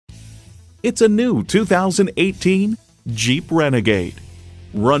It's a new 2018 Jeep Renegade.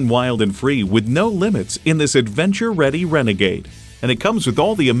 Run wild and free with no limits in this adventure-ready Renegade, and it comes with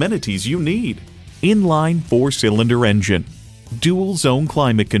all the amenities you need. Inline 4-cylinder engine, dual-zone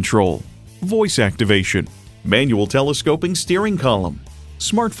climate control, voice activation, manual telescoping steering column,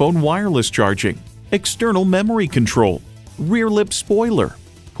 smartphone wireless charging, external memory control, rear lip spoiler,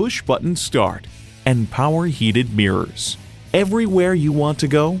 push-button start, and power heated mirrors. Everywhere you want to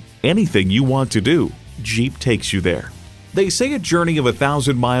go, anything you want to do, Jeep takes you there. They say a journey of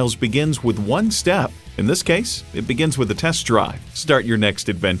 1,000 miles begins with one step. In this case, it begins with a test drive. Start your next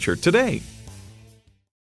adventure today.